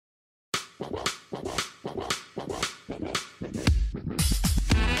Hi,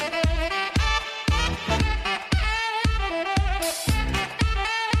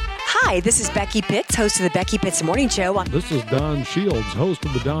 this is Becky Pitts, host of the Becky Pitts Morning Show. This is Don Shields, host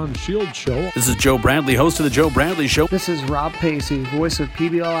of the Don Shields Show. This is Joe Bradley, host of the Joe Bradley Show. This is Rob Pacey, voice of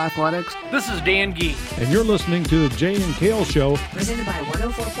PBL Athletics. This is Dan Gee. And you're listening to the Jay and Kale Show. Presented by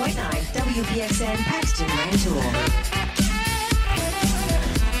 104.9 WPXN Paxton Rantoul.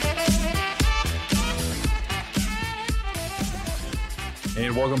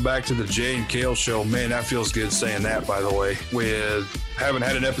 And welcome back to the Jay and Kale Show. Man, that feels good saying that, by the way. We haven't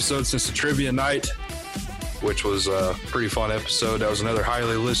had an episode since the trivia night, which was a pretty fun episode. That was another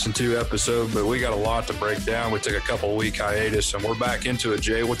highly listened to episode, but we got a lot to break down. We took a couple week hiatus, and we're back into it.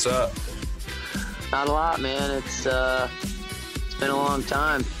 Jay, what's up? Not a lot, man. It's been a long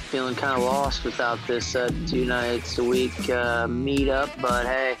time. Feeling kind of lost without this 2 nights a week meetup, but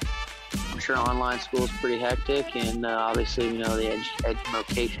hey, I'm sure online school is pretty hectic, and obviously, you know, the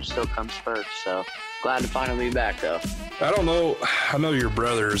education still comes first. So glad to finally be back, though. I don't know. I know your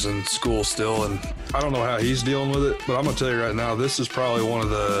brother's in school still, and I don't know how he's dealing with it, but I'm going to tell you right now, this is probably one of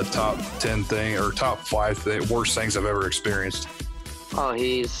the top 10 top 5 worst things I've ever experienced. Oh,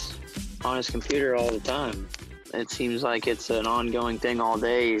 he's on his computer all the time. It seems like it's an ongoing thing all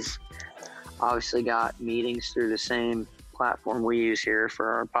day. He's obviously got meetings through the same platform we use here for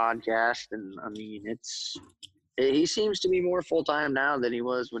our podcast, and I mean, he seems to be more full-time now than he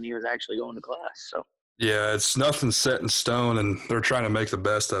was when he was actually going to class. So yeah, it's nothing set in stone, and they're trying to make the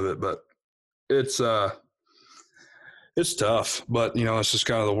best of it, but it's tough. But you know, it's just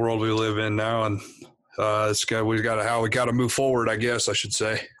kind of the world we live in now, and we got to move forward, I guess I should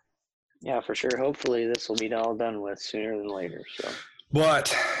say. Yeah, for sure. Hopefully this will be all done with sooner than later. So.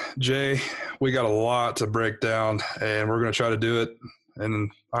 But, Jay, we got a lot to break down, and we're going to try to do it in,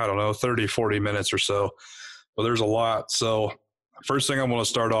 30, 40 minutes or so. But there's a lot. So first thing I want to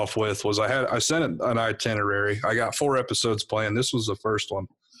start off with was I sent an itinerary. I got 4 episodes planned. This was the first one.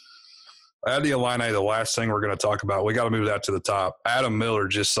 I had the Illini, the last thing we're going to talk about. We got to move that to the top. Adam Miller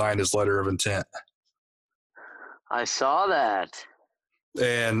just signed his letter of intent. I saw that.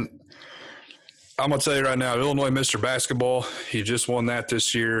 And I'm going to tell you right now, Illinois Mr. Basketball, he just won that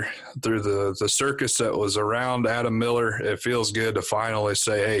this year through the circus that was around Adam Miller. It feels good to finally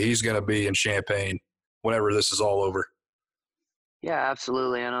say, hey, he's going to be in Champaign whenever this is all over. Yeah,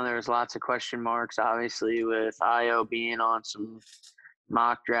 absolutely. I know there's lots of question marks, obviously, with Ayo being on some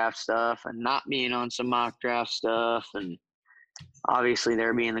mock draft stuff and not being on some mock draft stuff. And obviously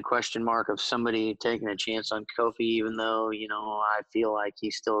there being the question mark of somebody taking a chance on Kofi, even though, you know, I feel like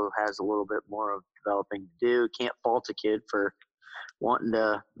he still has a little bit more of developing to do. Can't fault a kid for wanting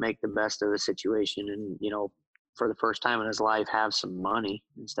to make the best of the situation and, you know, for the first time in his life, have some money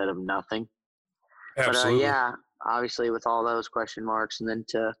instead of nothing. Absolutely. But, yeah, obviously with all those question marks, and then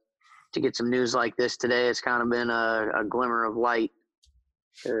to get some news like this today, it's kind of been a glimmer of light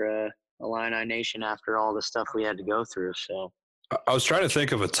for Illini Nation after all the stuff we had to go through. So I was trying to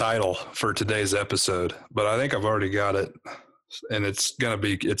think of a title for today's episode, but I think I've already got it, and it's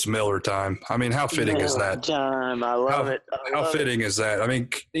Miller time. I mean, how fitting is that? Time. I love it. How fitting is that? I mean,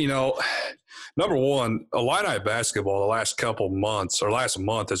 you know, number one, Illini basketball the last couple months or last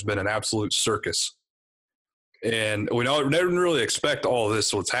month has been an absolute circus. And we didn't really expect all of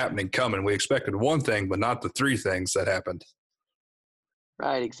this, what's happening coming. We expected one thing, but not the 3 things that happened.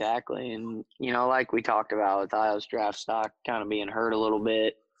 Right, exactly. And, you know, like we talked about with Ayo's draft stock kind of being hurt a little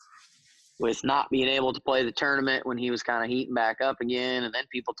bit with not being able to play the tournament when he was kind of heating back up again, and then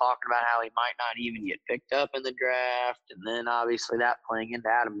people talking about how he might not even get picked up in the draft, and then obviously that playing into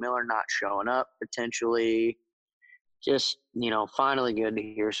Adam Miller not showing up potentially. Just, you know, finally good to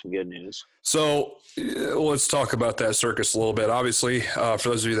hear some good news. So let's talk about that circus a little bit. Obviously, for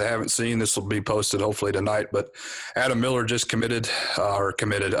those of you that haven't seen, this will be posted hopefully tonight, but Adam Miller just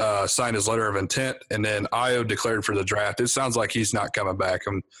signed his letter of intent, and then Ayo declared for the draft. It sounds like he's not coming back.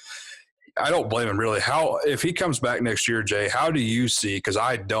 And I don't blame him really. If he comes back next year, Jay, how do you see, because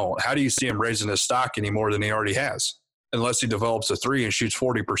I don't, how do you see him raising his stock any more than he already has, unless he develops a 3 and shoots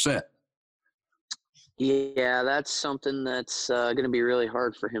 40%? Yeah, that's something that's going to be really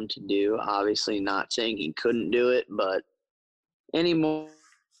hard for him to do. Obviously, not saying he couldn't do it, but any more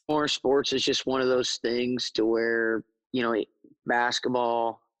sports is just one of those things to where, you know,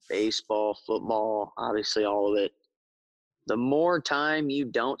 basketball, baseball, football, obviously all of it. The more time you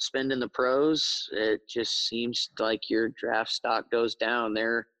don't spend in the pros, it just seems like your draft stock goes down.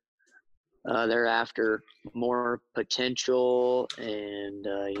 They're they're after more potential and,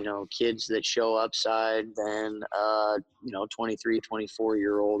 kids that show upside than, 23,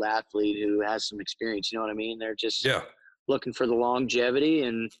 24-year-old athlete who has some experience. You know what I mean? They're just looking for the longevity.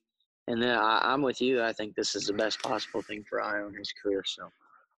 And then I'm with you. I think this is the best possible thing for Io in his career. So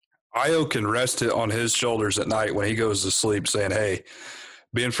Io can rest it on his shoulders at night when he goes to sleep saying, hey,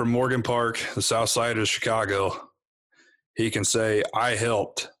 being from Morgan Park, the south side of Chicago, he can say, I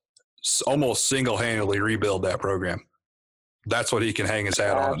helped almost single-handedly rebuild that program. That's what he can hang his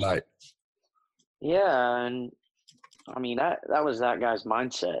hat on at night. Yeah, and I mean that was that guy's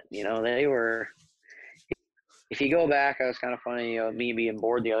mindset. They were. If you go back, it was kind of funny. Me being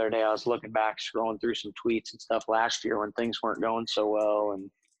bored the other day, I was looking back, scrolling through some tweets and stuff last year when things weren't going so well, and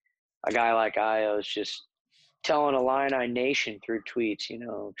a guy like Io is just telling Illini Nation through tweets,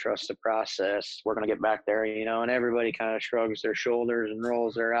 trust the process. We're going to get back there, and everybody kind of shrugs their shoulders and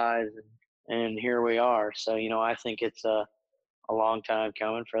rolls their eyes, and here we are. So, I think it's a long time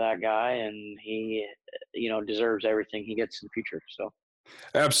coming for that guy, and he, deserves everything he gets in the future. So.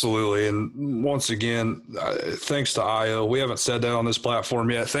 Absolutely. And once again, thanks to Io. We haven't said that on this platform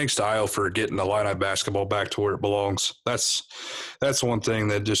yet. Thanks to Io for getting Illini basketball back to where it belongs. That's one thing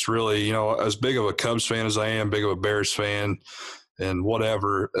that just really, as big of a Cubs fan as I am, big of a Bears fan and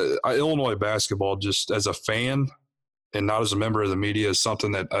whatever, Illinois basketball just as a fan and not as a member of the media is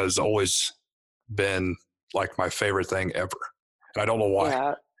something that has always been like my favorite thing ever. And I don't know why.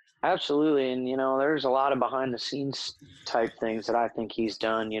 Yeah. Absolutely. And, there's a lot of behind the scenes type things that I think he's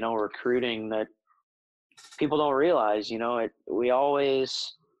done, recruiting that people don't realize, we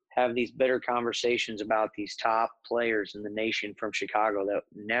always have these bitter conversations about these top players in the nation from Chicago that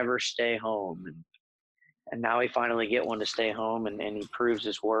never stay home. And now we finally get one to stay home and he proves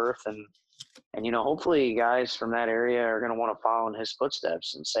his worth. And, hopefully guys from that area are going to want to follow in his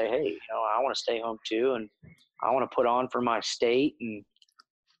footsteps and say, hey, I want to stay home too. And I want to put on for my state, and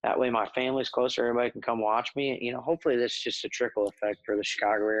that way my family's closer. Everybody can come watch me. Hopefully this is just a trickle effect for the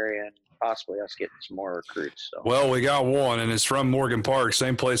Chicago area and possibly us getting some more recruits. So. Well, we got one, and it's from Morgan Park,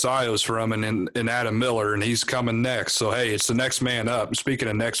 same place Io's from, and in Adam Miller, and he's coming next. So, hey, it's the next man up. Speaking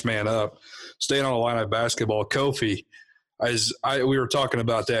of next man up, staying on Illini basketball, Kofi, we were talking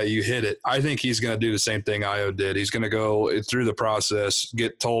about that. You hit it. I think he's going to do the same thing Io did. He's going to go through the process,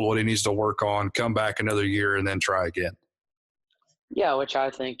 get told what he needs to work on, come back another year, and then try again. Yeah, which I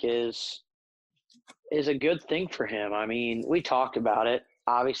think is a good thing for him. I mean, we talked about it.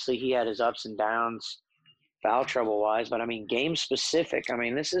 Obviously, he had his ups and downs foul trouble-wise, but, game specific.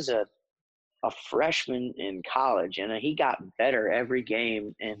 This is a freshman in college, and he got better every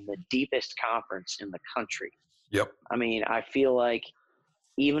game in the deepest conference in the country. Yep. I feel like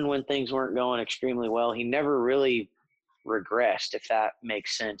even when things weren't going extremely well, he never really regressed, if that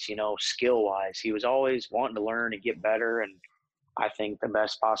makes sense, skill-wise. He was always wanting to learn and get better, and I think the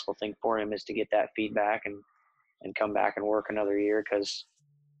best possible thing for him is to get that feedback and come back and work another year because,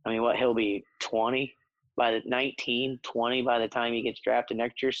 he'll be 20 by the 19, 20 by the time he gets drafted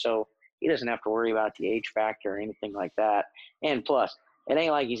next year. So he doesn't have to worry about the age factor or anything like that. And plus, it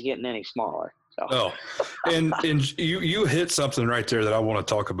ain't like he's getting any smaller. So. No. And you hit something right there that I want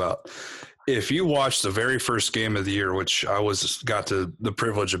to talk about. If you watch the very first game of the year, which I got the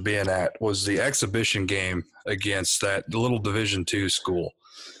privilege of being at, was the exhibition game against that little Division II school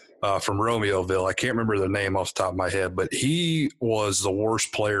from Romeoville. I can't remember the name off the top of my head, but he was the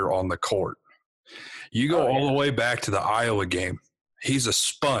worst player on the court. You go all the way back to the Iowa game. He's a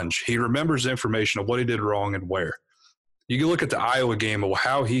sponge. He remembers information of what he did wrong and where. You can look at the Iowa game of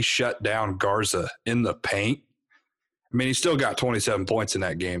how he shut down Garza in the paint. He still got 27 points in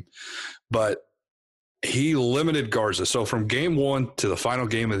that game, but he limited Garza. So from game one to the final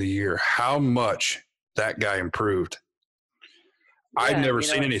game of the year, how much that guy improved. Yeah, I'd never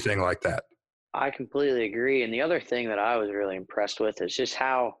seen anything like that. I completely agree. And the other thing that I was really impressed with is just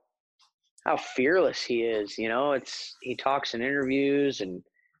how fearless he is. He talks in interviews and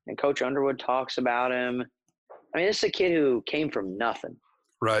Coach Underwood talks about him. This is a kid who came from nothing.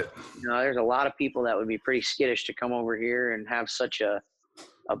 Right. There's a lot of people that would be pretty skittish to come over here and have such a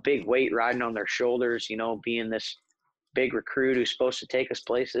big weight riding on their shoulders, being this big recruit who's supposed to take us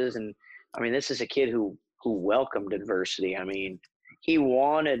places. And, this is a kid who welcomed adversity. He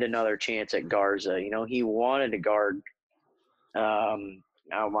wanted another chance at Garza. He wanted to guard why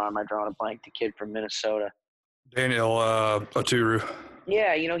am I drawing a blank? The kid from Minnesota. Daniel Oturu.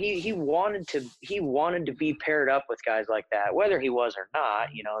 Yeah, he wanted to be paired up with guys like that, whether he was or not.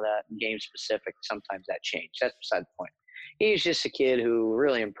 That game specific, sometimes that changed. That's beside the point. He's just a kid who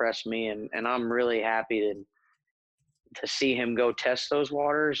really impressed me, and I'm really happy to see him go test those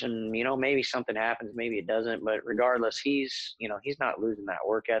waters, and maybe something happens, maybe it doesn't, but regardless, he's not losing that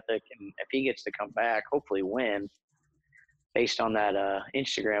work ethic, and if he gets to come back, hopefully win, based on that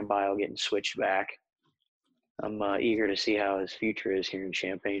Instagram bio getting switched back. I'm eager to see how his future is here in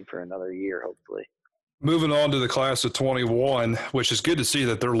Champaign for another year, hopefully. Moving on to the class of 21, which is good to see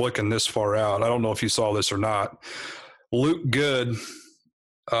that they're looking this far out. I don't know if you saw this or not. Luke Good,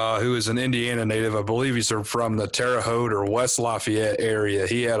 who is an Indiana native, I believe he's from the Terre Haute or West Lafayette area.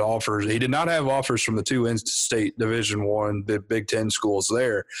 He had offers. He did not have offers from the two in-state Division I, the Big Ten schools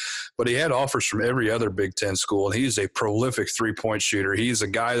there, but he had offers from every other Big Ten school, and he's a prolific three-point shooter. He's a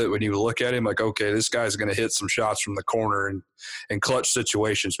guy that when you look at him, like, okay, this guy's going to hit some shots from the corner and clutch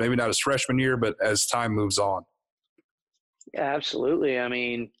situations. Maybe not his freshman year, but as time moves on. Yeah, absolutely. I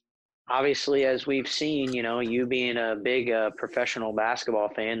mean, obviously, as we've seen, you being a big professional basketball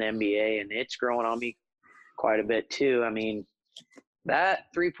fan, the NBA, and it's growing on me quite a bit too. I mean, that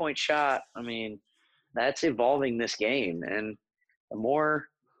three-point shot, that's evolving this game. And the more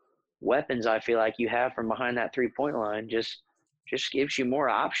weapons I feel like you have from behind that three-point line just gives you more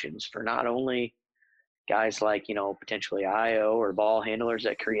options for not only guys like, potentially Io or ball handlers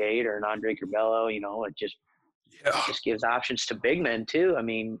that create, or Andre Curbelo, it just gives options to big men too. I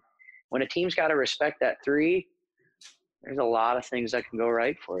mean, when a team's got to respect that three, there's a lot of things that can go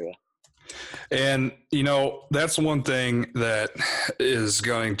right for you. And, that's one thing that is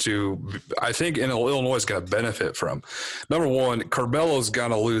going to, I think, Illinois is going to benefit from. Number one, Curbelo's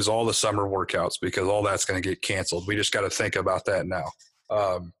going to lose all the summer workouts because all that's going to get canceled. We just got to think about that now.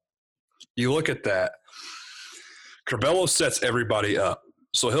 You look at that. Curbelo sets everybody up.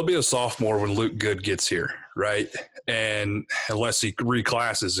 So he'll be a sophomore when Luke Good gets here, right? And unless he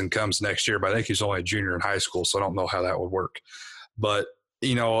reclasses and comes next year, but I think he's only a junior in high school, so I don't know how that would work. But,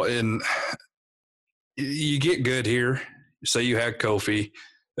 you get Good here. Say you had Kofi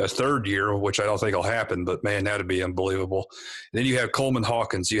a third year, which I don't think will happen, but, man, that would be unbelievable. Then you have Coleman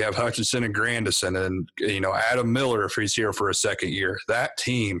Hawkins. You have Hutchinson and Grandison and, Adam Miller if he's here for a second year. That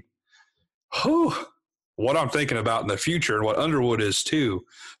team, what I'm thinking about in the future and what Underwood is too,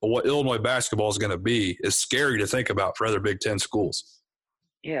 but what Illinois basketball is going to be is scary to think about for other Big Ten schools.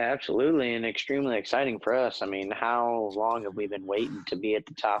 Yeah, absolutely, and extremely exciting for us. I mean, how long have we been waiting to be at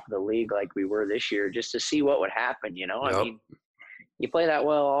the top of the league like we were this year just to see what would happen, Yep. I mean, you play that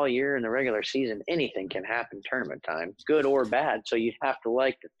well all year in the regular season, anything can happen tournament time, good or bad. So you have to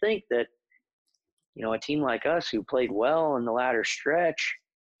like to think that, a team like us who played well in the latter stretch,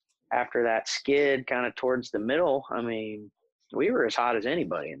 after that skid kind of towards the middle, we were as hot as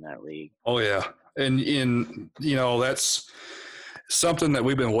anybody in that league. Oh, yeah. And that's something that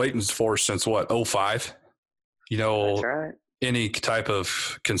we've been waiting for since, 2005? That's right. Any type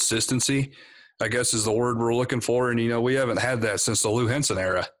of consistency, I guess, is the word we're looking for. And, we haven't had that since the Lou Henson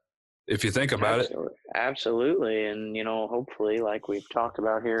era, if you think about it. Absolutely. And, hopefully, like we've talked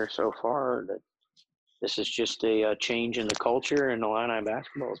about here so far, that this is just a change in the culture, and Illini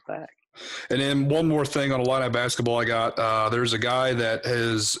basketball is back. And then one more thing on Illini basketball I got. There's a guy that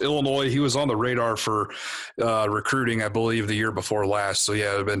has Illinois. He was on the radar for recruiting, I believe, the year before last. So,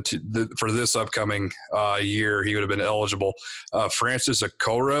 yeah, it would have been for this upcoming year, he would have been eligible. Francis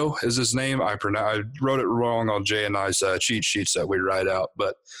Okoro is his name. I wrote it wrong on Jay and I's cheat sheets that we write out.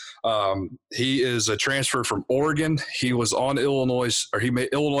 But he is a transfer from Oregon. He was on Illinois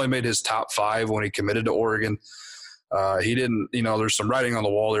made his top 5 when he committed to Oregon. He didn't, there's some writing on the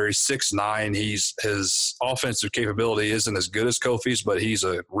wall there. He's 6'9". His offensive capability isn't as good as Kofi's, but he's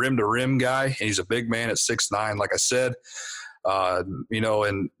a rim-to-rim guy. He's a big man at 6'9", like I said.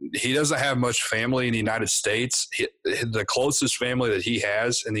 And he doesn't have much family in the United States. The closest family that he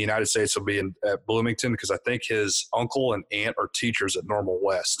has in the United States will be at Bloomington, because I think his uncle and aunt are teachers at Normal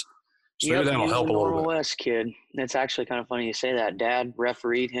West. So maybe that'll help a little bit. Normal West kid. It's actually kind of funny you say that. Dad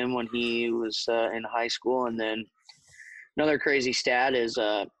refereed him when he was in high school, and then another crazy stat is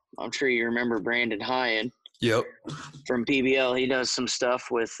I'm sure you remember Brandon Hyan. Yep. From PBL. He does some stuff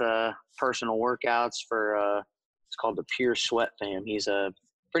with personal workouts for it's called the Pure Sweat Fam. He's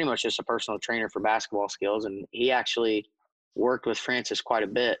pretty much just a personal trainer for basketball skills, and he actually worked with Francis quite a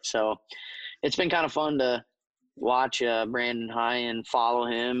bit. So it's been kind of fun to watch Brandon Hyan, follow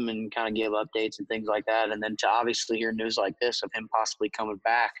him, and kind of give updates and things like that. And then to obviously hear news like this of him possibly coming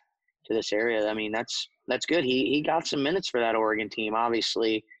back to this area, that's good. He got some minutes for that Oregon team.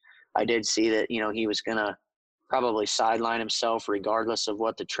 Obviously, I did see that, he was going to probably sideline himself regardless of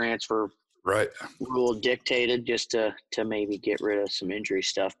what the transfer rule dictated, just to maybe get rid of some injury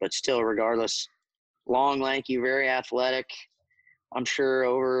stuff. But still, regardless, long, lanky, very athletic, I'm sure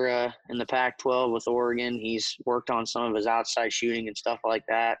over in the Pac-12 with Oregon, he's worked on some of his outside shooting and stuff like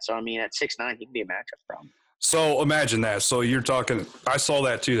that. So, I mean, at 6'9", he can be a matchup problem. So imagine that. So you're talking – I saw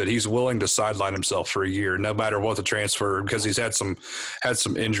that too, that he's willing to sideline himself for a year no matter what the transfer, because he's had some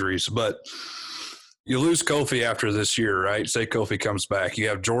injuries. But you lose Kofi after this year, right? Say Kofi comes back. You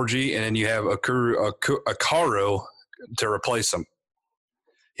have Georgie, and then you have Okaro to replace him.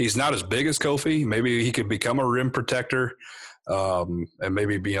 He's not as big as Kofi. Maybe he could become a rim protector. And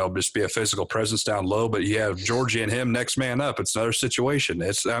maybe just be a physical presence down low, but you have Georgie and him next man up. It's another situation.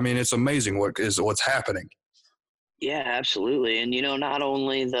 It's amazing what's happening. Yeah, absolutely. And not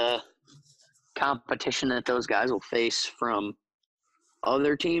only the competition that those guys will face from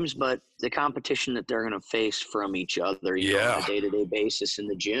other teams, but the competition that they're going to face from each other on a day-to-day basis in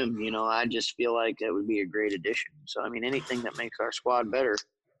the gym. I just feel like that would be a great addition. So, I mean, anything that makes our squad better.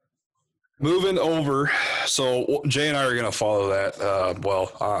 Moving over, so Jay and I are going to follow that.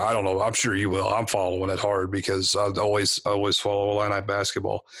 I don't know. I'm sure you will. I'm following it hard because I always follow Illini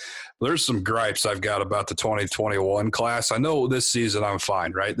basketball. There's some gripes I've got about the 2021 class. I know this season I'm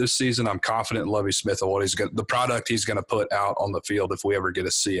fine, right? This season I'm confident in Lovie Smith and the product he's going to put out on the field if we ever get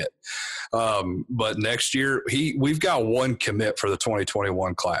to see it. But next year, we've got one commit for the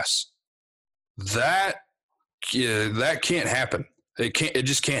 2021 class. That can't happen. It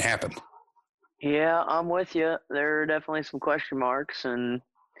just can't happen. Yeah, I'm with you. There are definitely some question marks, and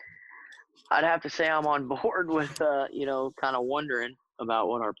I'd have to say I'm on board with, kind of wondering about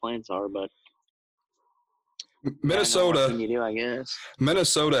what our plans are. But Minnesota, what can you do, I guess.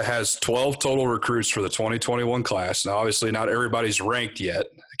 Minnesota has 12 total recruits for the 2021 class. Now, obviously, not everybody's ranked yet.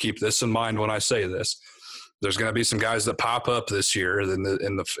 Keep this in mind when I say this. There's going to be some guys that pop up this year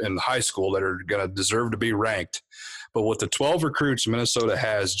in high school that are going to deserve to be ranked. But with the 12 recruits Minnesota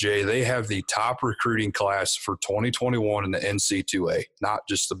has, Jay, they have the top recruiting class for 2021 in the NC2A, not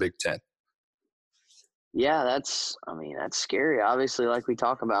just the Big Ten. Yeah, that's scary. Obviously, like we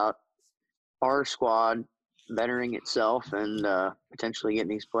talk about, our squad bettering itself and potentially getting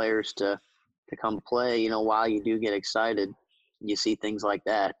these players to come play. While you do get excited, you see things like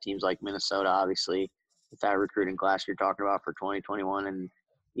that. Teams like Minnesota, obviously, with that recruiting class you're talking about for 2021, and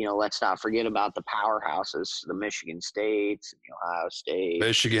let's not forget about the powerhouses, the Michigan States, and the Ohio State,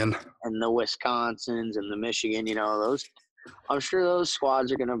 Michigan, and the Wisconsins, and the Michigan. Those, I'm sure those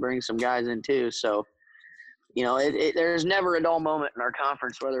squads are going to bring some guys in too. So, there's never a dull moment in our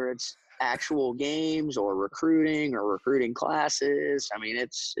conference, whether it's actual games or recruiting classes. I mean,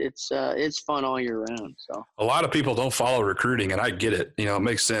 it's fun all year round. So a lot of people don't follow recruiting, and I get it. It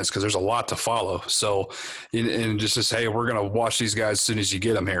makes sense because there's a lot to follow. So, and just hey, we're going to watch these guys as soon as you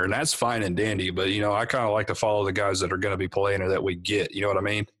get them here, and that's fine and dandy. But I kind of like to follow the guys that are going to be playing or that we get. You know what I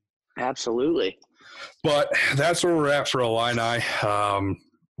mean? Absolutely. But that's where we're at for Illini.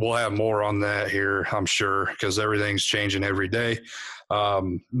 We'll have more on that here, I'm sure, because everything's changing every day.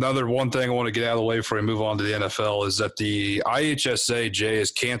 Another one thing I want to get out of the way before we move on to the NFL is that the IHSA, Jay, has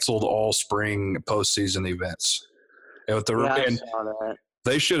canceled all spring postseason events. I saw that.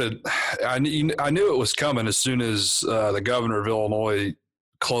 They should have – I knew it was coming as soon as the governor of Illinois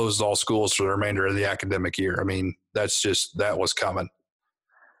closed all schools for the remainder of the academic year. I mean, that was coming.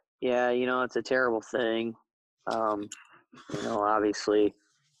 Yeah, it's a terrible thing. Obviously –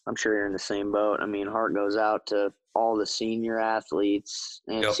 I'm sure you're in the same boat. I mean, heart goes out to all the senior athletes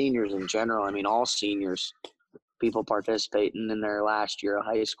and seniors in general. I mean, all seniors, people participating in their last year of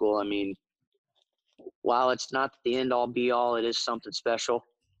high school. I mean, while it's not the end-all, be-all, it is something special.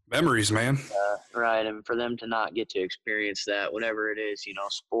 Memories, man. Right, and for them to not get to experience that, whatever it is,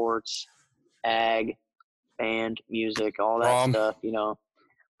 sports, ag, band, music, all that stuff,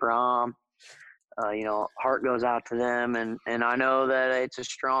 prom. Heart goes out to them, and I know that it's a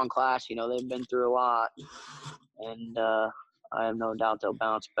strong class. They've been through a lot, and I have no doubt they'll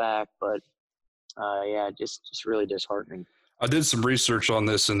bounce back. But just really disheartening. I did some research on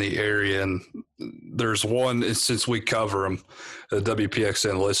this in the area, and there's one since we cover them, the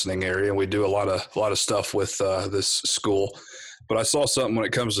WPXN listening area, and we do a lot of stuff with this school. But I saw something when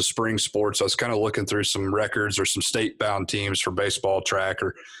it comes to spring sports. I was kind of looking through some records or some state-bound teams for baseball, track,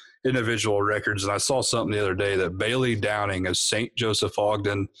 or individual records, and I saw something the other day that Bailey Downing of St. Joseph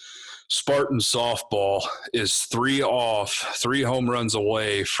Ogden Spartan softball is 3 home runs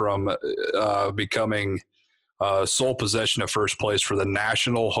away from becoming sole possession of first place for the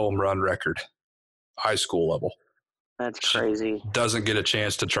national home run record, high school level. That's crazy. She doesn't get a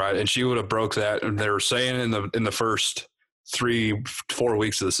chance to try it, and she would have broke that. And they were saying in the first 3-4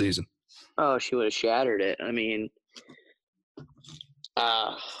 weeks of the season. Oh, she would have shattered it. I mean.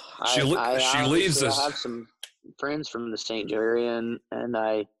 She leads I us. have some friends from the St. Joe area, and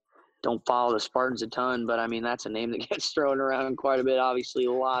I don't follow the Spartans a ton, but I mean, that's a name that gets thrown around quite a bit. Obviously,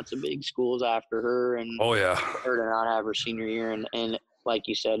 lots of big schools after her, and Oh yeah. her to not have her senior year and like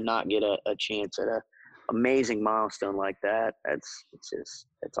you said, not get a chance at a amazing milestone like that. It's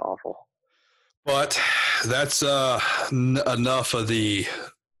awful. But that's enough of the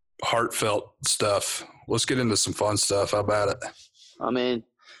heartfelt stuff. Let's get into some fun stuff. How about it? I mean,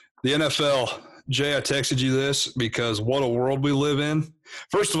 The NFL. Jay, I texted you this because what a world we live in.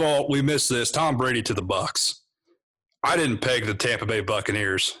 First of all, we missed this. Tom Brady to the Bucs. I didn't peg the Tampa Bay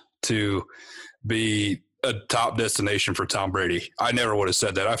Buccaneers to be a top destination for Tom Brady. I never would have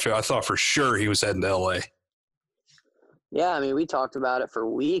said that. I thought for sure he was heading to LA. yeah, I mean, we talked about it for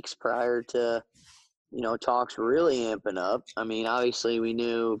weeks prior to, talks really amping up. I mean, obviously we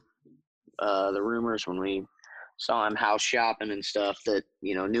knew the rumors when we saw him house shopping and stuff that,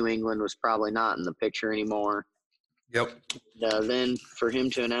 New England was probably not in the picture anymore. Yep. Then for him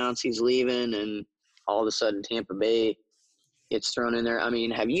to announce he's leaving and all of a sudden Tampa Bay gets thrown in there. I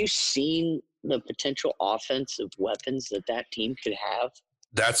mean, have you seen the potential offensive weapons that team could have?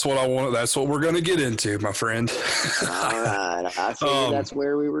 That's what I want. That's what we're going to get into, my friend. All right. I figured that's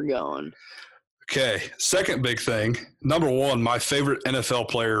where we were going. Okay. Second big thing. Number one, my favorite NFL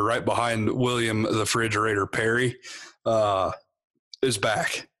player right behind William the Refrigerator Perry is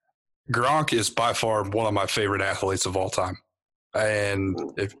back. Gronk is by far one of my favorite athletes of all time. And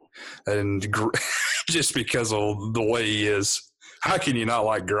just because of the way he is. How can you not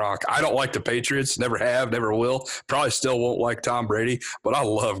like Gronk? I don't like the Patriots. Never have, never will. Probably still won't like Tom Brady, but I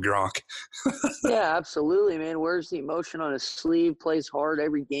love Gronk. Yeah, absolutely, man. Wears the emotion on his sleeve, plays hard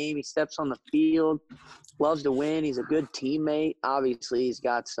every game. He steps on the field, loves to win. He's a good teammate. Obviously, he's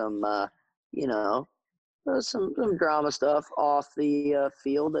got some, some drama stuff off the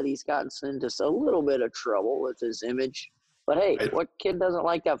field that he's gotten into a little bit of trouble with his image. But, hey, what kid doesn't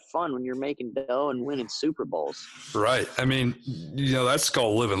like to have fun when you're making dough and winning Super Bowls? Right. I mean, that's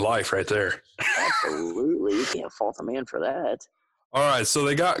called living life right there. Absolutely. You can't fault a man for that. All right, so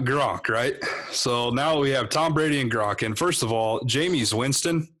they got Gronk, right? So now we have Tom Brady and Gronk. And first of all, Jameis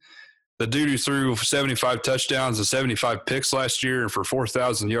Winston, the dude who threw 75 touchdowns and 75 picks last year and for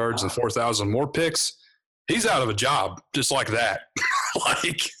 4,000 yards and 4,000 more picks, he's out of a job just like that. What?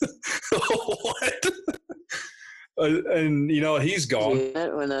 And he's gone.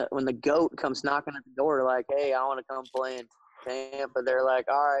 When the GOAT comes knocking at the door, like, "Hey, I want to come play in Tampa," they're like,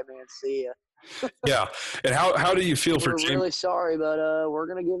 "All right, man, see ya." Yeah, and how do you feel for Jameis? We're really sorry, but we're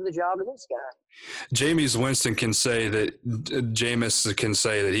gonna give the job to this guy. Jameis Winston can say that. Jameis can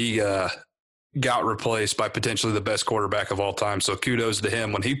say that he got replaced by potentially the best quarterback of all time. So kudos to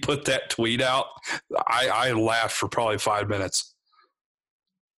him. When he put that tweet out, I laughed for probably 5 minutes.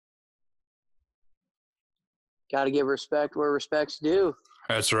 Got to give respect where respect's due.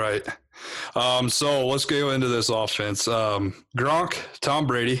 That's right. So let's go into this offense. Gronk, Tom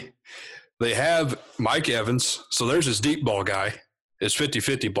Brady. They have Mike Evans. So there's his deep ball guy, his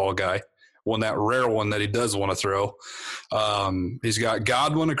 50-50 ball guy, that rare one that he does want to throw. He's got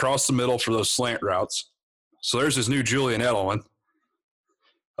Godwin across the middle for those slant routes. So there's his new Julian Edelman.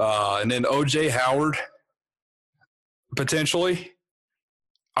 And then O.J. Howard, potentially.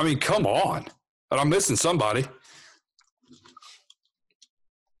 I mean, come on. But I'm missing somebody.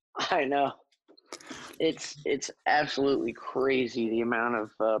 I know. It's absolutely crazy the amount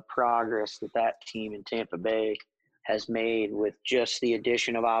of progress that team in Tampa Bay has made with just the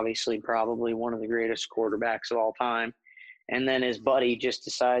addition of obviously probably one of the greatest quarterbacks of all time. And then his buddy just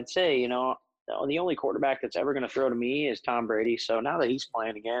decides, hey, the only quarterback that's ever going to throw to me is Tom Brady. So now that he's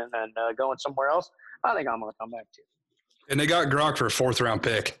playing again and going somewhere else, I think I'm going to come back too. And they got Gronk for a 4th-round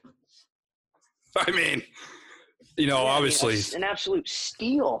pick. I mean, obviously. An absolute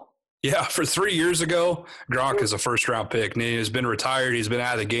steal. Yeah, for 3 years ago, Gronk is a 1st-round pick. And he has been retired. He's been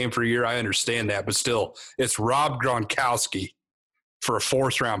out of the game for a year. I understand that. But still, it's Rob Gronkowski for a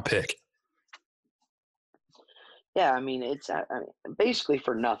 4th-round pick. Yeah, I mean, it's basically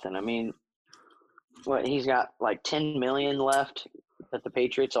for nothing. I mean, he's got like $10 million left that the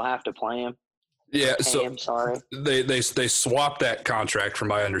Patriots will have to play him. Yeah, so I'm sorry. They swapped that contract, from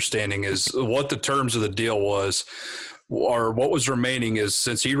my understanding, is what the terms of the deal was, or what was remaining is,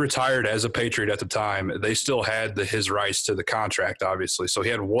 since he retired as a Patriot at the time, they still had his rights to the contract, obviously. So he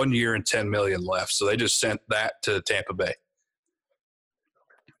had 1 year and $10 million left. So they just sent that to Tampa Bay.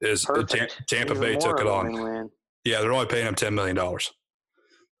 Tampa Bay took it on. Yeah, they're only paying him $10 million.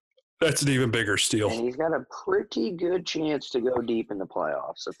 That's an even bigger steal. And he's got a pretty good chance to go deep in the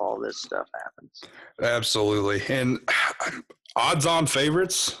playoffs if all this stuff happens. Absolutely. And odds-on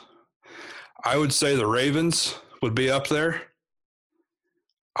favorites, I would say the Ravens would be up there.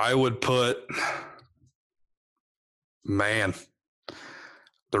 I would put, the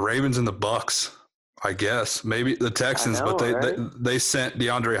Ravens and the Bucks, I guess. Maybe the Texans, I know, but they sent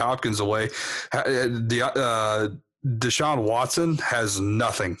DeAndre Hopkins away. Deshaun Watson has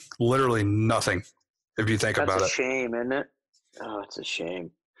nothing, literally nothing, if you think about it. That's a shame, isn't it? Oh, it's a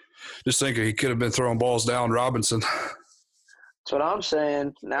shame. Just thinking he could have been throwing balls down Robinson. That's what I'm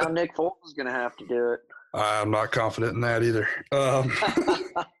saying. Now Nick Foles is going to have to do it. I'm not confident in that either.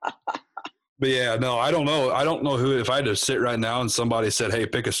 But yeah, no, I don't know. I don't know who. If I had to sit right now and somebody said, "Hey,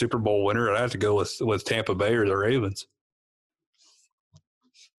 pick a Super Bowl winner," I'd have to go with Tampa Bay or the Ravens.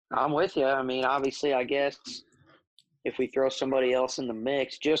 I'm with you. I mean, obviously, I guess if we throw somebody else in the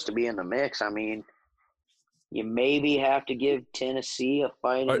mix, just to be in the mix, I mean, you maybe have to give Tennessee a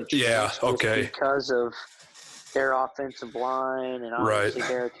fighting chance okay, because of their offensive line, and obviously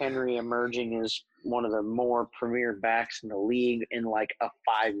Derrick Henry emerging as one of the more premier backs in the league in like a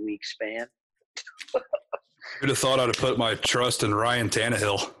 5-week span. Who'd have thought I'd have put my trust in Ryan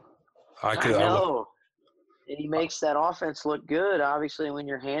Tannehill? I know. And he makes that offense look good, obviously, when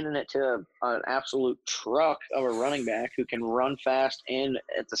you're handing it to an absolute truck of a running back who can run fast and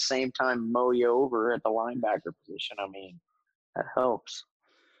at the same time mow you over at the linebacker position. I mean, that helps.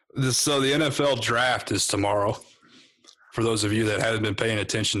 So the NFL draft is tomorrow. For those of you that haven't been paying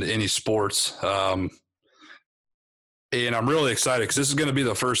attention to any sports, and I'm really excited because this is going to be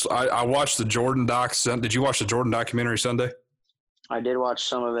the first. I watched the Jordan docs. Did you watch the Jordan documentary Sunday? I did watch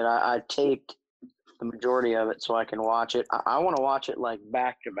some of it. I taped the majority of it so I can watch it. I want to watch it like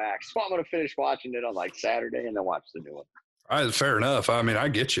back to back. So I'm going to finish watching it on like Saturday and then watch the new one. Fair enough. I mean, I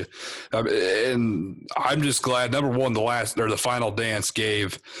get you. And I'm just glad, number one, the final dance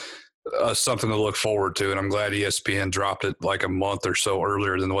gave us something to look forward to. And I'm glad ESPN dropped it like a month or so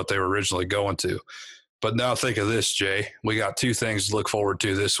earlier than what they were originally going to. But now think of this, Jay. We got two things to look forward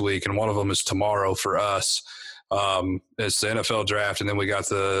to this week, and one of them is tomorrow for us. It's the NFL draft, and then we got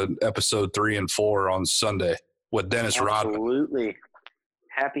the episode 3 and 4 on Sunday with Dennis Rodman. Absolutely.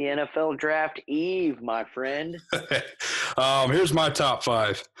 Happy NFL Draft Eve, my friend. Here's my top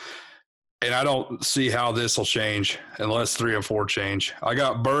 5, and I don't see how this will change unless 3 and 4 change. I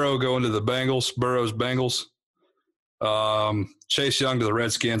got Burrow going to the Bengals, Burrow's Bengals. Chase Young to the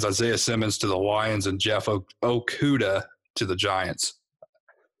Redskins, Isaiah Simmons to the Lions, and Jeff Okudah to the Giants.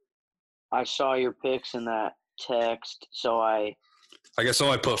 I saw your picks in that text, so I guess I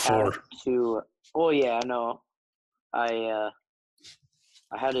only put 4. Well, yeah, no. I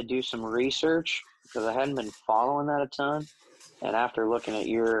had to do some research because I hadn't been following that a ton. And after looking at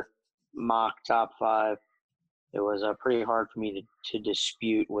your mock top 5, it was pretty hard for me to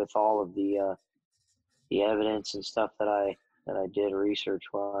dispute with all of the evidence and stuff that I did research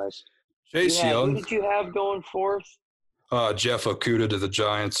wise. Chase Young. Who did you have going forth? Jeff Okudah to the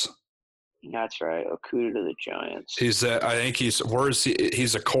Giants. That's right, Okudah to the Giants. He's a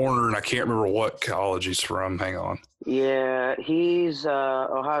corner, and I can't remember what college he's from. Hang on. Yeah, he's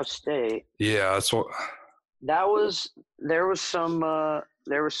Ohio State. Yeah, that's what. There was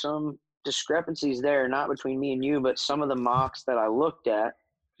some discrepancies there, not between me and you, but some of the mocks that I looked at.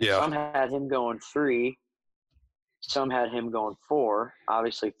 Yeah. Some had him going 3. Some had him going 4.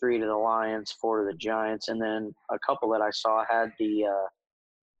 Obviously, 3 to the Lions, 4 to the Giants, and then a couple that I saw had the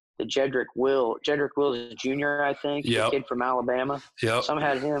Jedrick Wills Jr., I think, the kid from Alabama. Yep. Some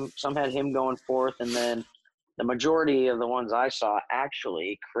had him going 4th, and then the majority of the ones I saw,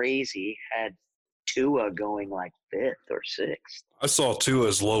 actually crazy, had Tua going like 5th or 6th. I saw Tua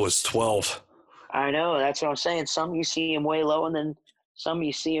as low as 12. I know, that's what I'm saying. Some you see him way low, and then some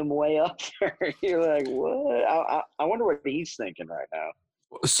you see him way up there. You're like, what? I wonder what he's thinking right now.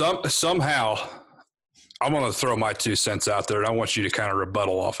 Somehow, I'm going to throw my 2 cents out there, and I want you to kind of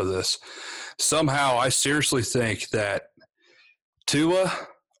rebuttal off of this. Somehow, I seriously think that Tua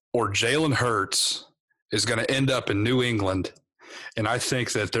or Jalen Hurts is going to end up in New England, and I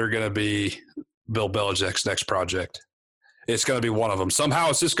think that they're going to be Bill Belichick's next project. It's going to be one of them. Somehow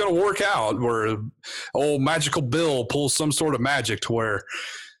it's just going to work out where old Magical Bill pulls some sort of magic to where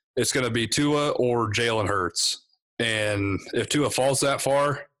it's going to be Tua or Jalen Hurts. And if Tua falls that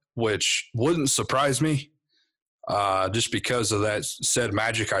far, which wouldn't surprise me, just because of that said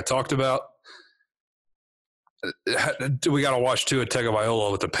magic I talked about, we got to watch Tua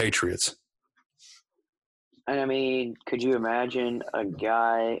Tagovailoa with the Patriots. And I mean, could you imagine a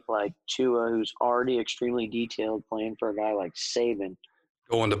guy like Tua, who's already extremely detailed, playing for a guy like Saban?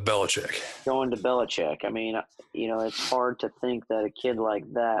 Going to Belichick. I mean, it's hard to think that a kid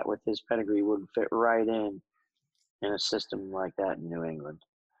like that with his pedigree would fit right in a system like that in New England.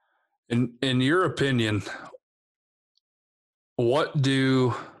 In your opinion, before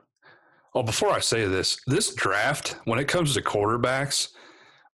I say this draft, when it comes to quarterbacks,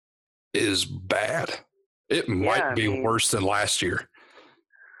 is bad. It might be worse than last year.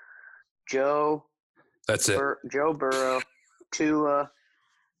 That's it. Joe Burrow, Tua,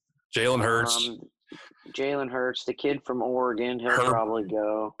 Jalen Hurts. Jalen Hurts, the kid from Oregon, he'll probably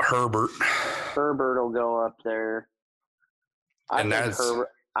go. Herbert will go up there. I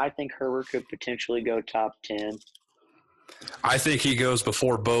think Herbert could potentially go top 10. I think he goes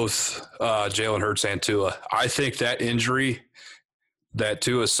before both Jalen Hurts and Tua. I think that injury that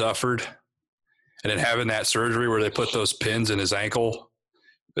Tua suffered and then having that surgery where they put those pins in his ankle,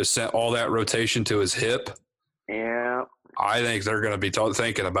 it sent all that rotation to his hip. Yeah. I think they're going to be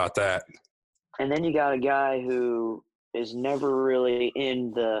thinking about that. And then you got a guy who is never really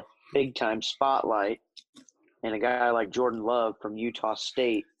in the big-time spotlight, and a guy like Jordan Love from Utah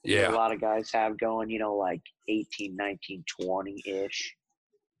State, a lot of guys have going, like 18, 19, 20-ish.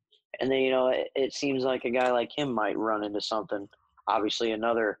 And then, it seems like a guy like him might run into something. Obviously,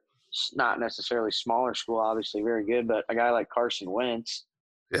 another not necessarily smaller school, obviously very good, but a guy like Carson Wentz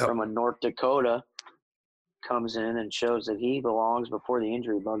from a North Dakota comes in and shows that he belongs before the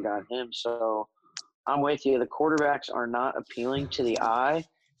injury bug got him. So I'm with you. The quarterbacks are not appealing to the eye,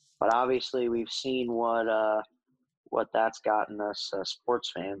 but obviously we've seen what that's gotten us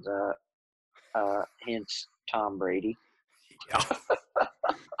sports fans, hence Tom Brady. Yeah.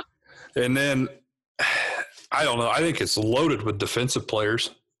 And then, I don't know, I think it's loaded with defensive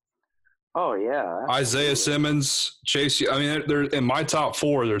players. Oh, yeah. Isaiah Simmons, Chase, they're in my top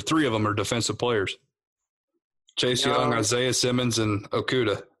 4, there are 3 of them are defensive players. Chase Young, Isaiah Simmons, and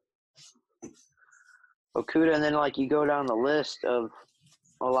Okudah. And then, you go down the list of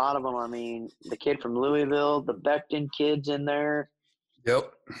a lot of them. The kid from Louisville, the Becton kid's in there.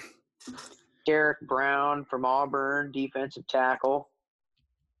 Yep. Derek Brown from Auburn, defensive tackle.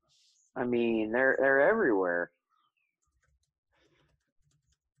 They're everywhere.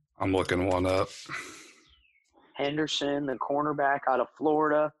 I'm looking one up. Henderson, the cornerback out of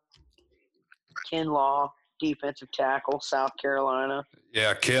Florida. Kinlaw, defensive tackle, South Carolina.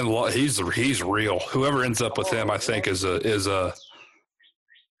 Yeah, Kinlaw, he's real. Whoever ends up with him, I think, is a.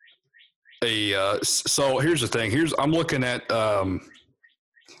 So here's the thing. I'm looking at. I'm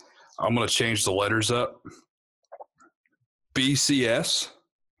going to change the letters up. BCS.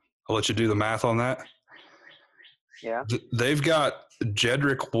 I'll let you do the math on that. Yeah. They've got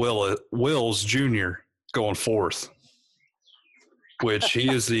Jedrick Wills Jr. going 4th, which he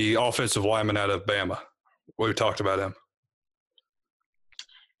is the offensive lineman out of Bama. We talked about him.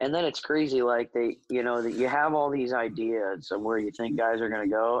 And then it's crazy, that you have all these ideas of where you think guys are going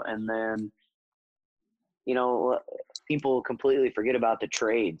to go, and then, people completely forget about the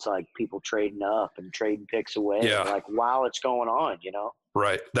trades, people trading up and trading picks away, while it's going on,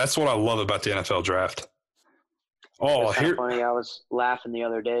 Right. That's what I love about the NFL draft. Oh, it's funny. I was laughing the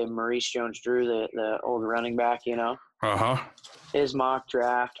other day. Maurice Jones-Drew, the old running back, his mock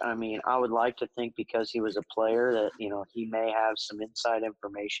draft. I would like to think because he was a player that, he may have some inside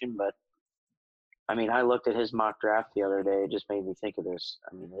information. But, I looked at his mock draft the other day. It just made me think of this.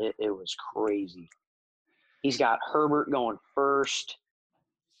 It was crazy. He's got Herbert going 1st,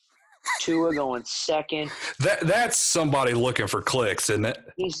 Tua going 2nd. That's somebody looking for clicks, isn't it?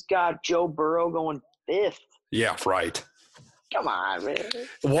 He's got Joe Burrow going 5th. Yeah, right. Come on, man.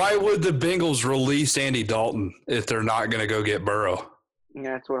 Why would the Bengals release Andy Dalton if they're not going to go get Burrow?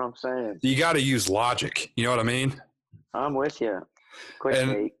 That's what I'm saying. You got to use logic. You know what I mean? I'm with you.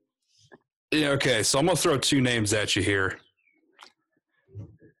 Quick, okay, so I'm going to throw 2 names at you here.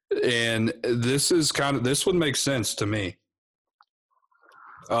 And this would make sense to me.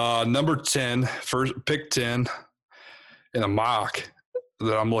 Number 10, pick 10 in a mock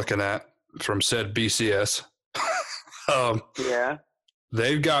that I'm looking at from said BCS.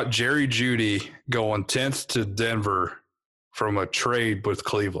 They've got Jerry Jeudy going 10th to Denver from a trade with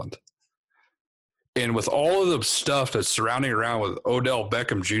Cleveland. And with all of the stuff that's surrounding around with Odell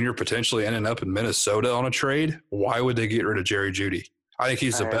Beckham Jr. potentially ending up in Minnesota on a trade, why would they get rid of Jerry Jeudy? I think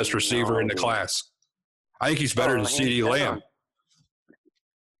he's the best receiver in the class. I think he's better than CeeDee Lamb.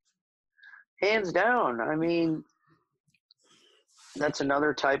 Hands down. That's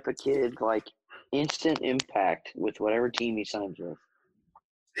another type of kid, instant impact with whatever team he signs with.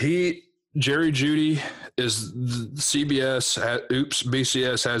 Jerry Jeudy is BCS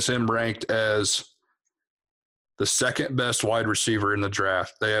has him ranked as the 2nd best wide receiver in the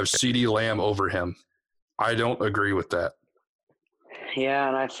draft. They have CeeDee Lamb over him. I don't agree with that. Yeah,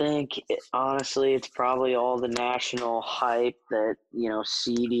 and I think honestly, it's probably all the national hype that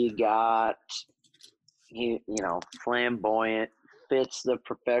CD got. Flamboyant, fits the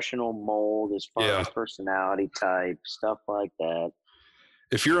professional mold as far as personality type, stuff like that.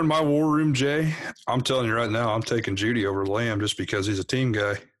 If you're in my war room, Jay, I'm telling you right now, I'm taking Judy over Lamb just because he's a team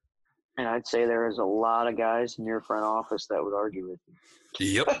guy. And I'd say there is a lot of guys in your front office that would argue with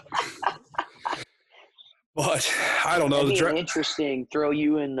you. Yep. But I don't know. Interesting. Throw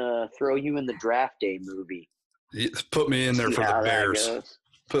you in the draft day movie. Put me in there for the Bears.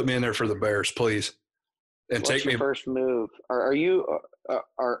 Put me in there for the Bears, please. And What's take your me. First move. Are you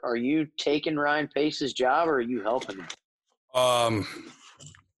taking Ryan Pace's job, or are you helping him?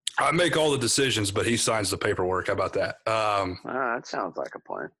 I make all the decisions, but he signs the paperwork. How about that? That sounds like a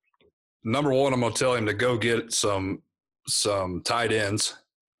plan. Number one, I'm going to tell him to go get some tight ends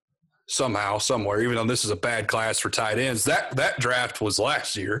somehow, somewhere, even though this is a bad class for tight ends. That draft was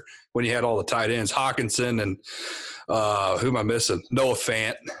last year when you had all the tight ends, Hawkinson and who am I missing? Noah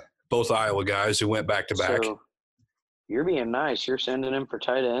Fant, both Iowa guys who went back-to-back. So you're being nice. You're sending him for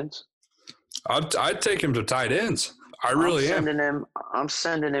tight ends? I'd take him to tight ends. I really am. I'm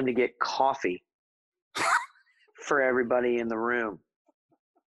sending him to get coffee for everybody in the room.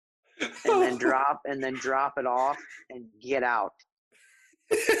 And then drop it off and get out.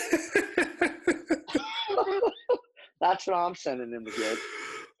 That's what I'm sending him to get.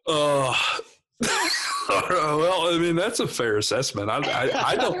 Well, I mean, that's a fair assessment. I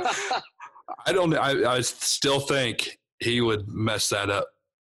still think he would mess that up.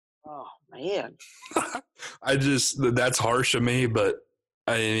 Oh man. That's harsh of me, but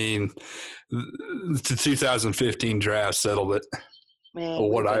I mean, the 2015 draft settled it. Man,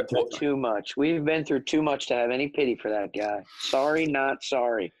 we've been through too much. We've been through too much to have any pity for that guy. Sorry, not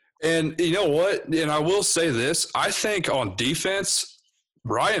sorry. And you know what? And I will say this. I think on defense,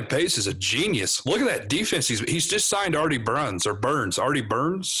 Ryan Pace is a genius. Look at that defense. He's just signed Artie Burns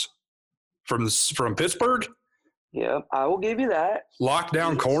from Pittsburgh. Yep, I will give you that.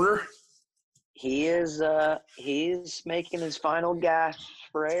 Lockdown corner. He is he's making his final gasp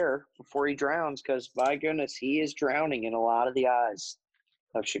for air before he drowns, because by goodness, he is drowning in a lot of the eyes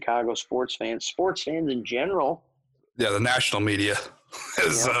of Chicago sports fans in general. Yeah, the national media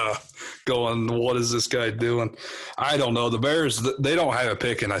is going, what is this guy doing? I don't know. The Bears, they don't have a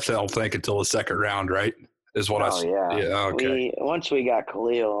pick, and I don't think until the second round, right? Is what okay. Once we got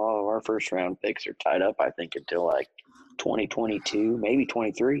Khalil, all of our first round picks are tied up, I think, until like 2022, maybe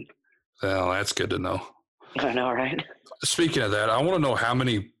 23. Well, that's good to know. I know, right? Speaking of that, I want to know how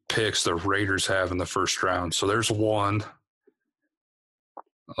many picks the Raiders have in the first round. So there's one.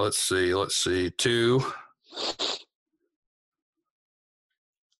 Let's see. 2.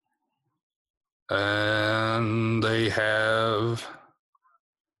 And they've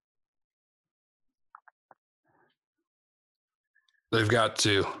got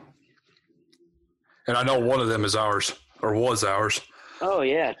 2. And I know one of them is ours, or was ours. Oh,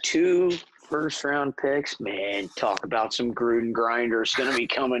 yeah. 2 first-round picks. Man, talk about some Gruden grinders going to be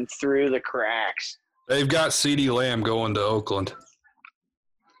coming through the cracks. They've got CeeDee Lamb going to Oakland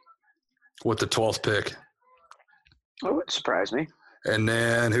with the 12th pick. Oh, it wouldn't surprise me. And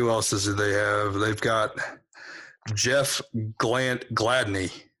then who else do they have? They've got Jeff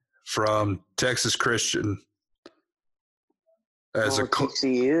Gladney from Texas Christian as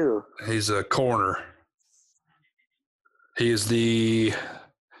TCU. He's a corner. He is the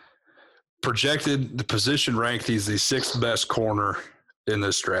position ranked. He's the 6th best corner in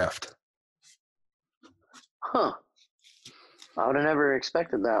this draft. Huh. I would have never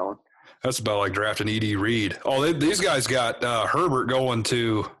expected that one. That's about like drafting E.D. Reed. Oh, these guys got Herbert going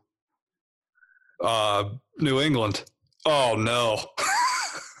to New England. Oh, no.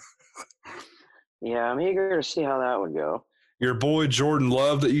 Yeah, I'm eager to see how that would go. Your boy Jordan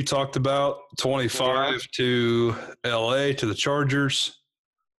Love that you talked about, 25 to L.A. to the Chargers.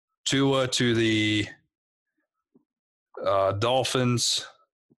 Tua to the Dolphins.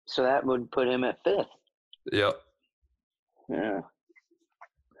 So that would put him at 5th. Yep. Yeah.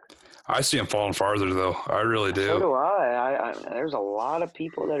 I see him falling farther, though. I really do. So do I. There's a lot of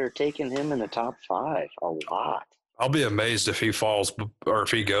people that are taking him in the top 5. A lot. I'll be amazed if he falls or if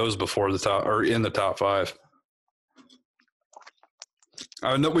he goes before the top or in the top 5.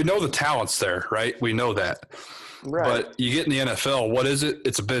 We know the talent's there, right? We know that. Right. But you get in the NFL, what is it?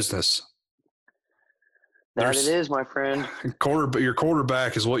 It's a business. It is, my friend. Your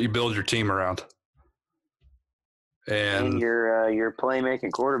quarterback is what you build your team around. And your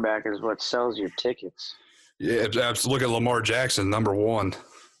playmaking quarterback is what sells your tickets. Yeah, look at Lamar Jackson, number 1.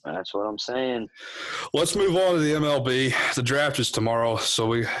 That's what I'm saying. Let's move on to the MLB. The draft is tomorrow, so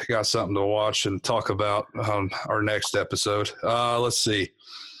we got something to watch and talk about on our next episode. Let's see.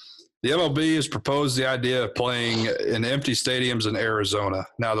 The MLB has proposed the idea of playing in empty stadiums in Arizona.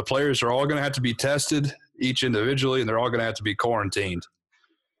 Now, the players are all going to have to be tested, each individually, and they're all going to have to be quarantined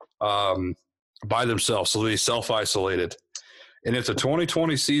by themselves, so they'll be self-isolated. And if the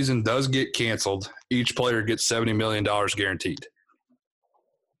 2020 season does get canceled, each player gets $70 million guaranteed.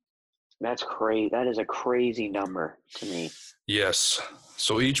 That's crazy. That is a crazy number to me. Yes.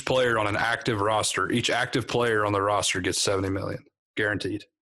 So each player on an active roster, each active player on the roster gets $70 million guaranteed.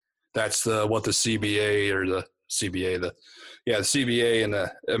 That's what the CBA or the CBA, the CBA and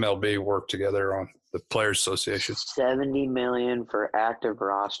the MLB work together on, the Players Association. $70 million for active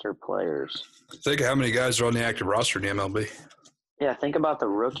roster players. Think of how many guys are on the active roster in the MLB. Yeah, think about the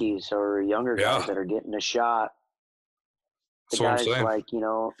rookies or younger guys that are getting a shot. The guys like,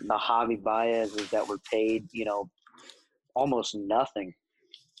 the Javi Baez's that were paid, almost nothing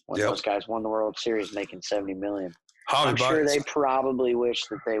when those guys won the World Series making $70 million. I'm sure they probably wish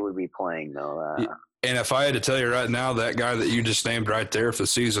that they would be playing, though. And if I had to tell you right now, that guy that you just named right there, if the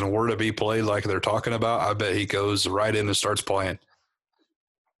season were to be played like they're talking about, I bet he goes right in and starts playing.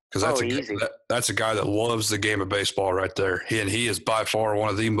 Because that's a guy that loves the game of baseball right there. He is by far one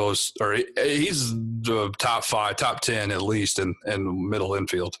of the most, or he's the top 5, top 10 at least in middle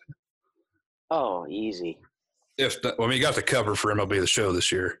infield. Oh, easy. He got the cover for MLB The Show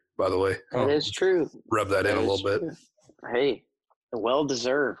this year, by the way. That is true. Rub that in a little bit. Hey, well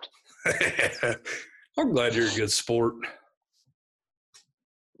deserved. I'm glad you're a good sport.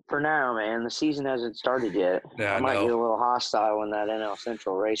 For now, man, the season hasn't started yet. Yeah, I might get a little hostile when that NL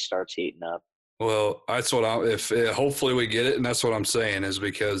Central race starts heating up. Well, that's what hopefully we get it, and that's what I'm saying is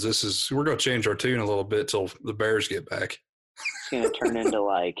because we're going to change our tune a little bit till the Bears get back. It's going to turn into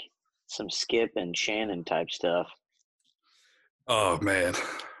like some Skip and Shannon type stuff. Oh man,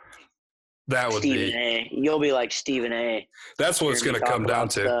 that would Stephen A. You'll be like Stephen A. That's what it's going to come down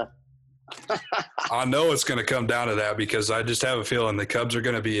to. I know it's going to come down to that because I just have a feeling the Cubs are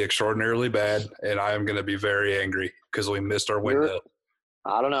going to be extraordinarily bad, and I am going to be very angry because we missed our window.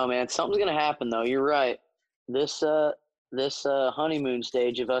 I don't know, man. Something's going to happen, though. You're right. This honeymoon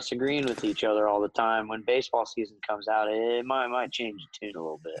stage of us agreeing with each other all the time, when baseball season comes out, it might change the tune a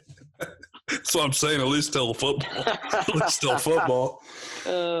little bit. That's what I'm saying. At least till football.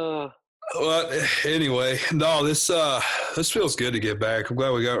 Well, anyway, no, this feels good to get back. I'm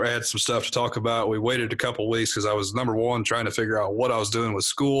glad we had some stuff to talk about. We waited a couple weeks because I was, number one, trying to figure out what I was doing with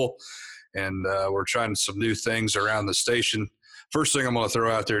school, and we're trying some new things around the station. First thing I'm going to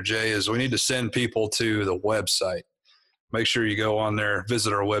throw out there, Jay, is we need to send people to the website. Make sure you go on there,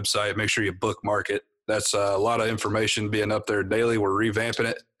 visit our website, make sure you bookmark it. That's a lot of information being up there daily. We're revamping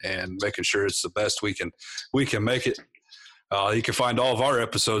it and making sure it's the best we can make it. You can find all of our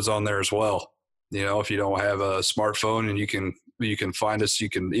episodes on there as well. If you don't have a smartphone, and you can find us. You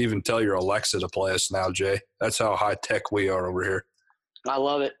can even tell your Alexa to play us now, Jay. That's how high tech we are over here. I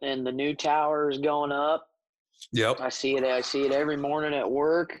love it. And the new tower is going up. Yep. I see it every morning at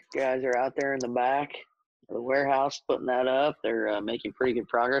work. Guys are out there in the back of the warehouse putting that up. They're making pretty good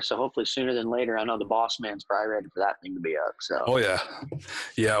progress. So hopefully sooner than later, I know the boss man's probably ready for that thing to be up. So. Oh yeah.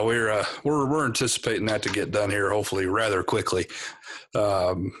 We're anticipating that to get done here hopefully rather quickly.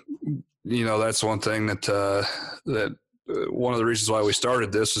 That's one thing that one of the reasons why we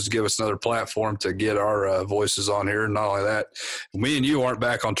started this is to give us another platform to get our voices on here. And not only that, me and you aren't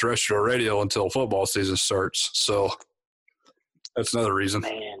back on terrestrial radio until football season starts. So that's another reason.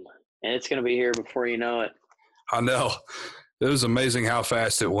 Man, and it's going to be here before you know it. I know. It was amazing how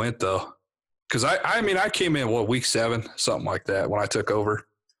fast it went, though. Because, I came in, week 7, something like that, when I took over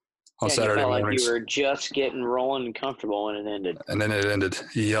on Saturday mornings. Like you were just getting rolling and comfortable when it ended. And then it ended.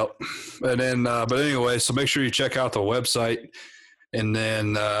 Yep. And then, but anyway, so make sure you check out the website. And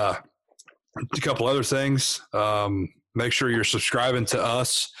then a couple other things. Make sure you're subscribing to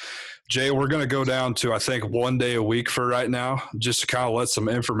us. Jay, we're going to go down to, I think, 1 day a week for right now, just to kind of let some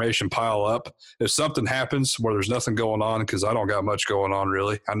information pile up. If something happens where there's nothing going on, because I don't got much going on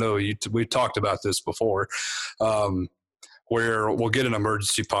really. I know we talked about this before, where we'll get an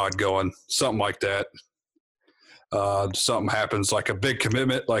emergency pod going, something like that. Something happens, like a big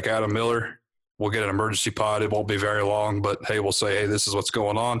commitment like Adam Miller, we'll get an emergency pod. It won't be very long, but, hey, we'll say, hey, this is what's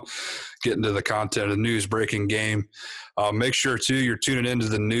going on. Get into the content of the news, breaking game. Make sure, too, you're tuning into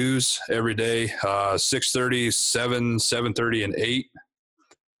the news every day, 6:30, 7, 7:30, and 8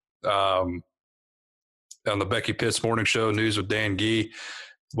 on the Becky Pitts Morning Show, News with Dan Gee.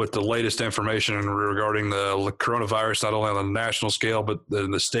 with the latest information regarding the coronavirus, not only on the national scale, but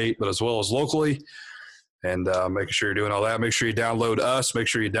in the state, but as well as locally. And making sure you're doing all that. Make sure you download us. Make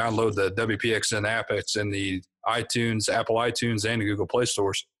sure you download the WPXN app. It's in the iTunes, Apple iTunes, and the Google Play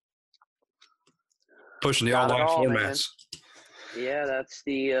stores. Pushing the online formats. Man. Yeah, that's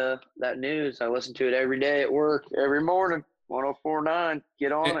the that news. I listen to it every day at work, every morning. 104.9.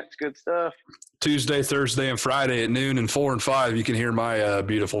 Get on it. It's good stuff. Tuesday, Thursday, and Friday at noon and 4 and 5, you can hear my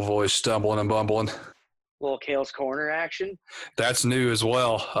beautiful voice stumbling and bumbling. Little Kale's Corner action. That's new as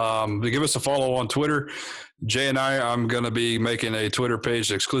well. Give us a follow on Twitter. Jay and I'm going to be making a Twitter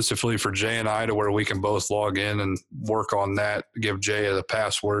page exclusively for Jay and I, to where we can both log in and work on that. Give Jay the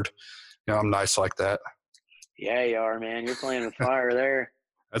password. You know, I'm nice like that. Yeah, you are, man. You're playing with fire there.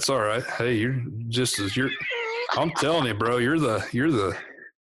 That's all right. Hey, you're just as you're. I'm telling you, bro. You're the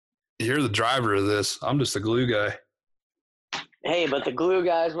driver of this. I'm just the glue guy. Hey, but the glue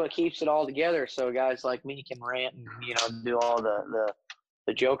guy is what keeps it all together. So guys like me can rant and do all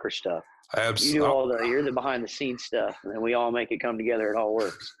the Joker stuff. Absolutely. You're the behind the scenes stuff, and then we all make it come together. It all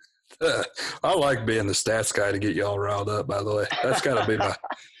works. I like being the stats guy to get y'all riled up. By the way, that's got to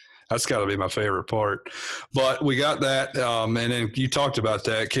be my favorite part. But we got that, and then you talked about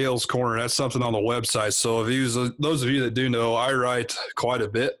that Kale's Corner. That's something on the website. So those of you that do know, I write quite a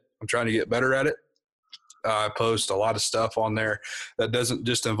bit. I'm trying to get better at it. I post a lot of stuff on there that doesn't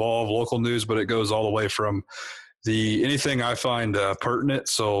just involve local news, but it goes all the way from anything I find pertinent.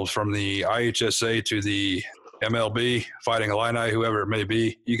 So from the IHSA to the MLB, Fighting Illini, whoever it may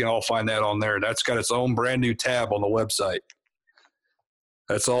be, you can all find that on there. That's got its own brand new tab on the website.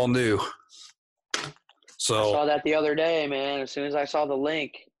 That's all new. So I saw that the other day, man. As soon as I saw the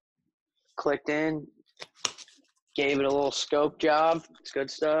link, clicked in, gave it a little scope job. It's good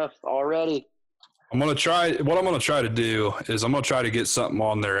stuff already. What I'm going to try to do is I'm going to try to get something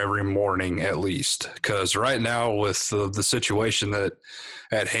on there every morning at least, because right now with the situation that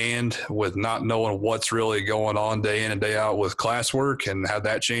at hand, with not knowing what's really going on day in and day out with classwork and how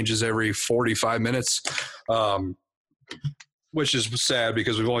that changes every 45 minutes, which is sad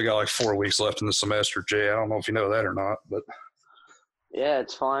because we've only got like 4 weeks left in the semester, Jay. I don't know if you know that or not, but yeah,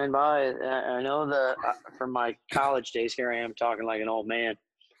 it's flying by. I know from my college days, here I am talking like an old man.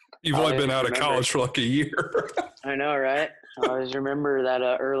 You've only been out of college for like a year. I know, right? I always remember that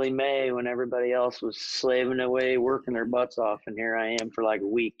early May when everybody else was slaving away, working their butts off, and here I am for like a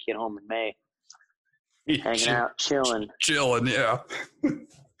week, get home in May, hanging out, chilling. Chilling, yeah.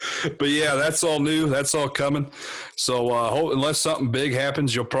 But yeah, that's all new. That's all coming. So unless something big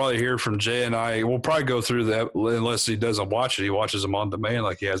happens, you'll probably hear from Jay and I. We'll probably go through that unless he doesn't watch it. He watches them on demand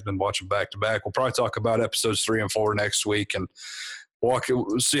like he has been watching back to back. We'll probably talk about episodes 3 and 4 next week and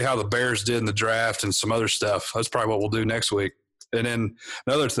see how the Bears did in the draft and some other stuff. That's probably what we'll do next week. And then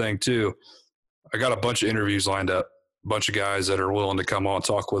another thing too, I got a bunch of interviews lined up, a bunch of guys that are willing to come on and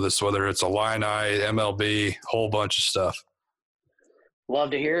talk with us, whether it's Illini, MLB, whole bunch of stuff.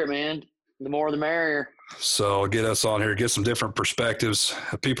 Love to hear it, man. The more the merrier. So get us on here, get some different perspectives.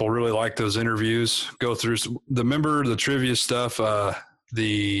 People really like those interviews. Go through the trivia stuff.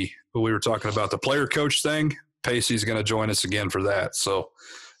 We were talking about the player coach thing. Pacey's going to join us again for that. So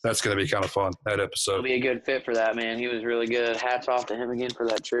that's going to be kind of fun, that episode. He'll be a good fit for that, man. He was really good. Hats off to him again for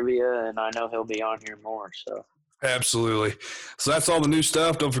that trivia, and I know he'll be on here more. So absolutely. So that's all the new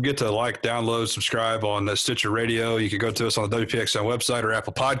stuff. Don't forget to like, download, subscribe on Stitcher Radio. You can go to us on the WPXN website or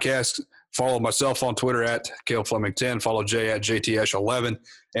Apple Podcasts. Follow myself on Twitter at Cale Fleming 10. Follow Jay at JTS11.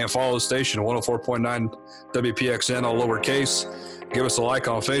 And follow the station 104.9 WPXN, all lowercase. Give us a like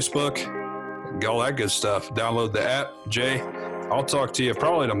on Facebook. All that good stuff. Download the app. Jay, I'll talk to you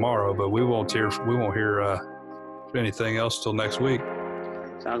probably tomorrow, but we won't hear anything else till next week.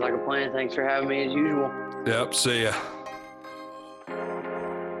 Sounds like a plan. Thanks for having me as usual. Yep. See ya.